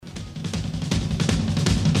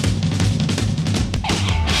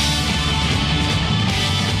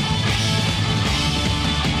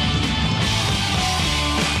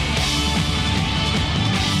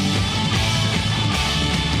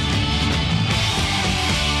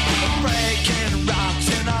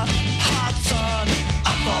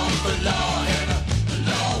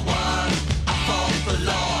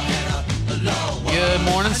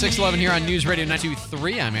6:11 here on News Radio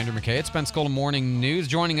 923. I'm Andrew McKay. It's Pensacola Morning News.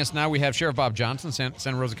 Joining us now, we have Sheriff Bob Johnson,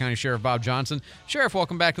 Santa Rosa County Sheriff Bob Johnson. Sheriff,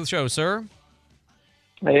 welcome back to the show, sir.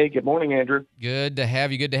 Hey, good morning, Andrew. Good to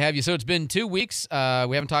have you. Good to have you. So it's been 2 weeks. We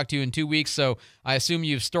haven't talked to you in 2 weeks, so I assume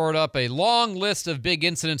you've stored up a long list of big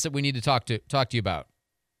incidents that we need to talk to you about.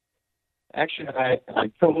 Actually, I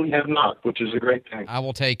totally have not, which is a great thing. I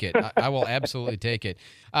will take it. I will absolutely take it.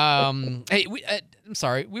 Hey, I'm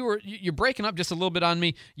sorry. You're breaking up just a little bit on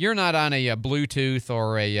me. You're not on a Bluetooth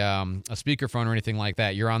or a speakerphone or anything like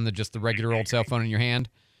that. You're on just the regular old cell phone in your hand?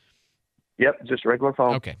 Yep, just regular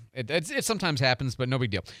phone. Okay. It sometimes happens, but no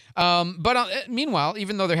big deal. But meanwhile,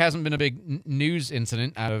 even though there hasn't been a big news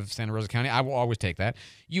incident out of Santa Rosa County, I will always take that.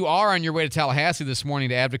 You are on your way to Tallahassee this morning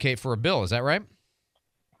to advocate for a bill. Is that right?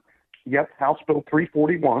 Yep, House Bill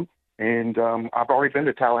 341, and I've already been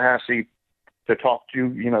to Tallahassee to talk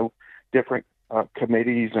to, different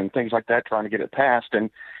committees and things like that, trying to get it passed. And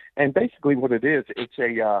basically what it is, it's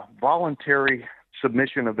a voluntary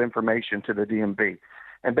submission of information to the DMV.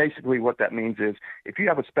 And basically what that means is if you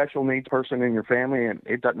have a special needs person in your family, and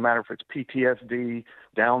it doesn't matter if it's PTSD,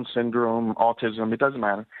 Down syndrome, autism, it doesn't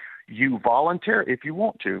matter. You if you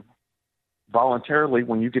want to, voluntarily,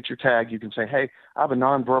 when you get your tag, you can say, hey, I have a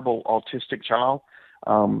nonverbal autistic child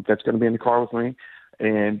that's going to be in the car with me.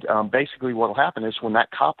 And basically what will happen is when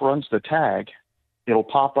that cop runs the tag, it'll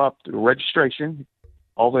pop up the registration,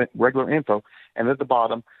 all the regular info, and at the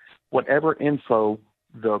bottom, whatever info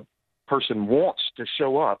the person wants to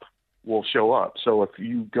show up will show up. So if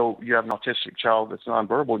you have an autistic child that's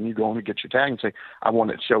nonverbal, and you go in and get your tag and say, I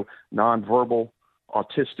want it to show nonverbal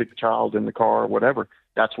autistic child in the car or whatever,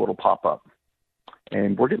 that's what will pop up.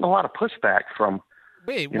 And we're getting a lot of pushback from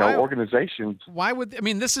organizations. Why would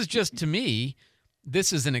this is just, to me,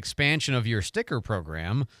 this is an expansion of your sticker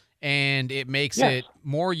program, and it makes it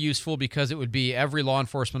more useful because it would be every law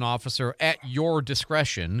enforcement officer at your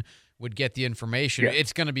discretion would get the information. Yes.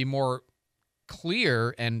 It's going to be more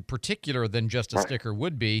clear and particular than just a sticker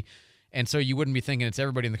would be. And so you wouldn't be thinking it's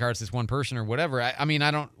everybody in the car, it's this one person or whatever.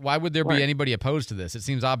 Why would there be anybody opposed to this? It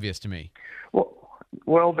seems obvious to me.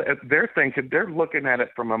 Well, they're looking at it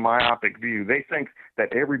from a myopic view. They think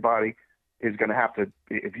that everybody is going to have to,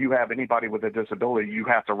 if you have anybody with a disability, you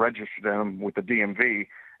have to register them with the DMV,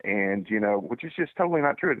 and, which is just totally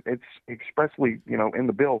not true. It's expressly, in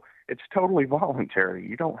the bill, it's totally voluntary.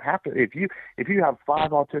 You don't have to, if you have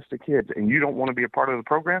 5 autistic kids and you don't want to be a part of the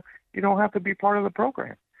program, you don't have to be part of the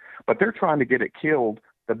program. But they're trying to get it killed,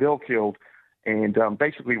 the bill killed, and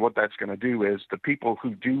basically what that's going to do is the people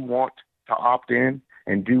who do want to opt in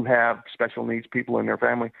and do have special needs people in their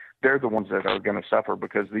family, they're the ones that are going to suffer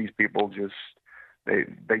because these people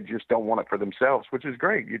they just don't want it for themselves, which is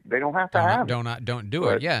great. They don't have to have it. Don't do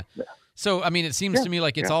it, yeah. So, it seems to me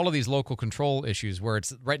like it's all of these local control issues where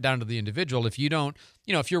it's right down to the individual. If you don't,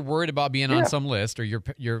 if you're worried about being on some list or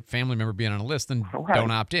your family member being on a list, then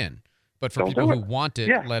don't opt in. But for people who want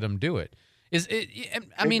it, let them do it.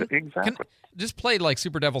 Exactly. Just play like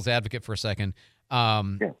super devil's advocate for a second.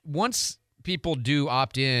 Once people do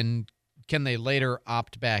opt in, can they later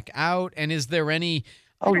opt back out? And is there any,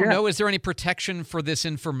 is there any protection for this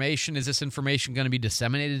information? Is this information going to be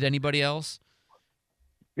disseminated to anybody else?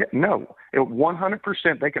 Yeah, no.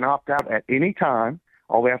 100% they can opt out at any time.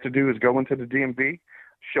 All they have to do is go into the DMV,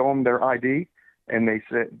 show them their ID, and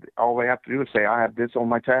all they have to do is say, I have this on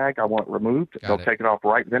my tag, I want it removed. They'll take it off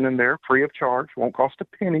right then and there, free of charge, won't cost a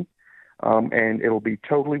penny, and it'll be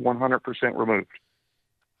totally 100% removed.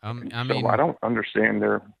 So I don't understand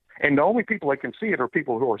and the only people that can see it are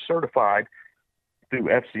people who are certified through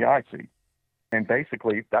FCIC, and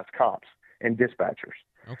basically that's cops and dispatchers.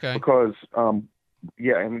 Okay. Because and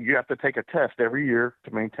you have to take a test every year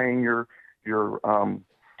to maintain your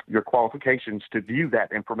qualifications to view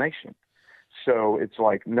that information. So it's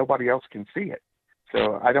like nobody else can see it.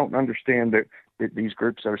 So I don't understand that these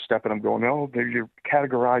groups are stepping up going, you're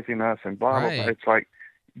categorizing us and blah, blah, blah. It's like,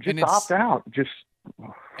 just opt out.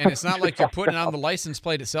 And it's not like you're putting it on the license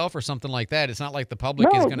plate itself or something like that. It's not like the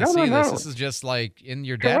public is going to see this. This is just like in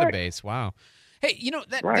your database. Wow. Hey,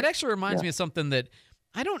 that actually reminds me of something that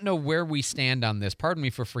I don't know where we stand on this. Pardon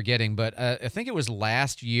me for forgetting, but I think it was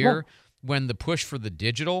last year when the push for the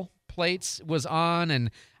digital plates was on,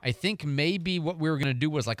 and I think maybe what we were going to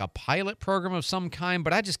do was like a pilot program of some kind,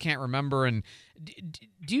 but I just can't remember. And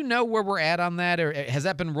do you know where we're at on that, or has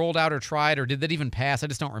that been rolled out or tried, or did that even pass? I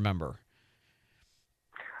just don't remember.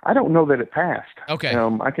 I don't know that it passed. Okay.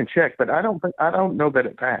 I can check, but I don't know that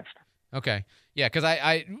it passed. Okay. Yeah, because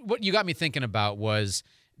I what you got me thinking about was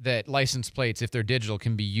that license plates, if they're digital,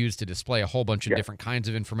 can be used to display a whole bunch of different kinds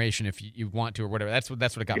of information if you want to or whatever. That's what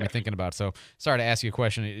it got me thinking about. So sorry to ask you a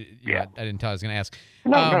question. I didn't tell I was going to ask.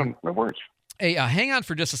 No worries. Hey, hang on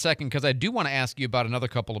for just a second, because I do want to ask you about another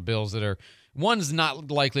couple of bills that are, one's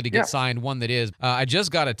not likely to get signed, one that is. I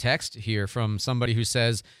just got a text here from somebody who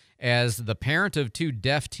says, as the parent of 2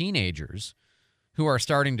 deaf teenagers who are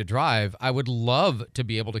starting to drive, I would love to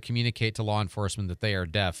be able to communicate to law enforcement that they are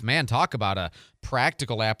deaf. Man, talk about a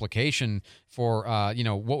practical application for,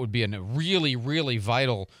 what would be a really, really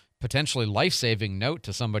vital, potentially life-saving note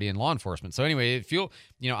to somebody in law enforcement. So anyway,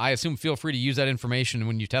 I assume feel free to use that information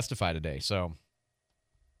when you testify today. So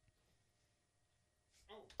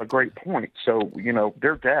a great point. So,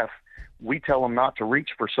 they're deaf. We tell them not to reach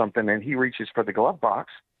for something, and he reaches for the glove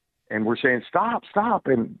box. And we're saying, stop,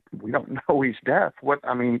 and we don't know he's deaf.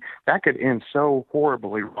 That could end so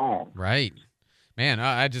horribly wrong. Right. Man,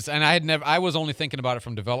 I was only thinking about it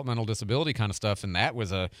from developmental disability kind of stuff, and that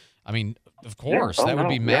was of course, that would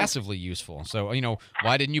be massively useful. So,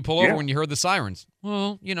 why didn't you pull over when you heard the sirens?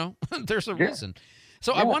 Well, there's a reason.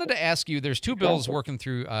 So I wanted to ask you, there's 2 bills working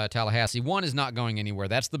through Tallahassee. One is not going anywhere.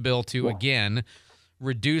 That's the bill to, again,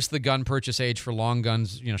 reduce the gun purchase age for long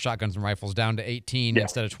guns, shotguns and rifles, down to 18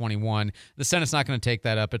 instead of 21. The Senate's not going to take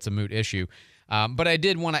that up. It's a moot issue. But I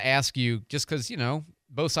did want to ask you, just because,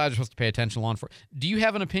 both sides are supposed to pay attention to law enforcement. Do you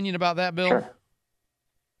have an opinion about that bill?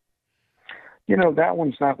 Sure. That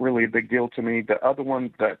one's not really a big deal to me. The other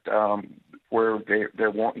one that where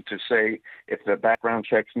they're wanting to say if the background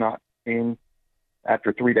check's not in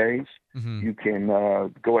after 3 days, you can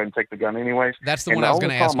go ahead and take the gun anyways. That's the one I was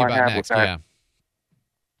going to ask you about next.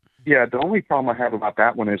 Yeah, the only problem I have about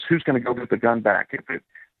that one is who's going to go get the gun back if it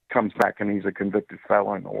comes back and he's a convicted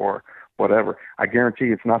felon or whatever. I guarantee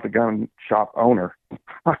it's not the gun shop owner.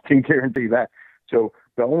 I can guarantee that. So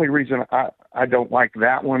the only reason I don't like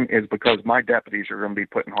that one is because my deputies are going to be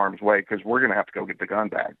put in harm's way because we're going to have to go get the gun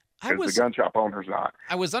back because the gun shop owner's not.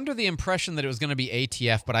 I was under the impression that it was going to be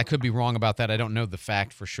ATF, but I could be wrong about that. I don't know the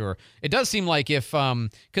fact for sure. It does seem like if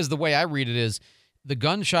because the way I read it is, the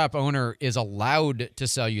gun shop owner is allowed to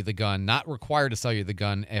sell you the gun, not required to sell you the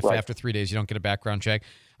gun if after 3 days you don't get a background check.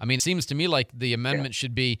 It seems to me like the amendment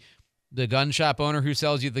should be the gun shop owner who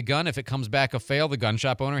sells you the gun. If it comes back a fail, the gun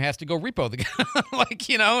shop owner has to go repo the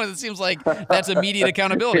gun. It seems like that's immediate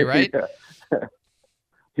accountability, right?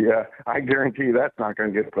 Yeah, I guarantee that's not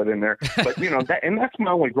going to get put in there. But, and that's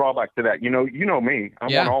my only drawback to that. You know me. I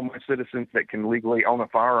want all my citizens that can legally own a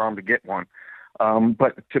firearm to get one.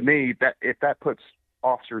 But to me, that if that puts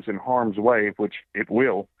officers in harm's way, which it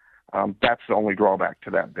will, that's the only drawback to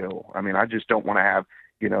that bill. I just don't want to have,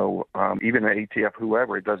 even the ATF,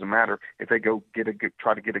 whoever, it doesn't matter if they go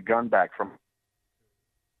try to get a gun back from.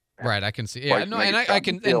 Right, I can see. Yeah, no, and I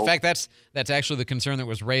can. In fact, that's actually the concern that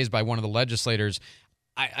was raised by one of the legislators.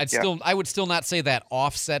 I would still not say that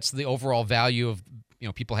offsets the overall value of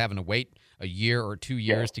people having to wait a year or 2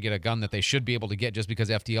 years to get a gun that they should be able to get just because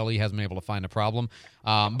FDLE hasn't been able to find a problem.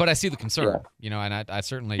 But I see the concern, and I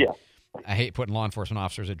certainly I hate putting law enforcement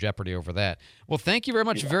officers at jeopardy over that. Well, thank you very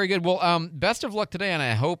much. Very good. Well, best of luck today, and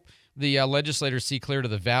I hope the legislators see clear to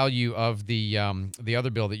the value of the other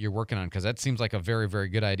bill that you're working on, because that seems like a very, very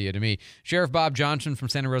good idea to me. Sheriff Bob Johnson from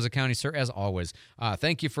Santa Rosa County, sir, as always,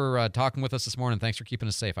 thank you for talking with us this morning. Thanks for keeping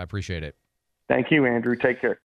us safe. I appreciate it. Thank you, Andrew. Take care.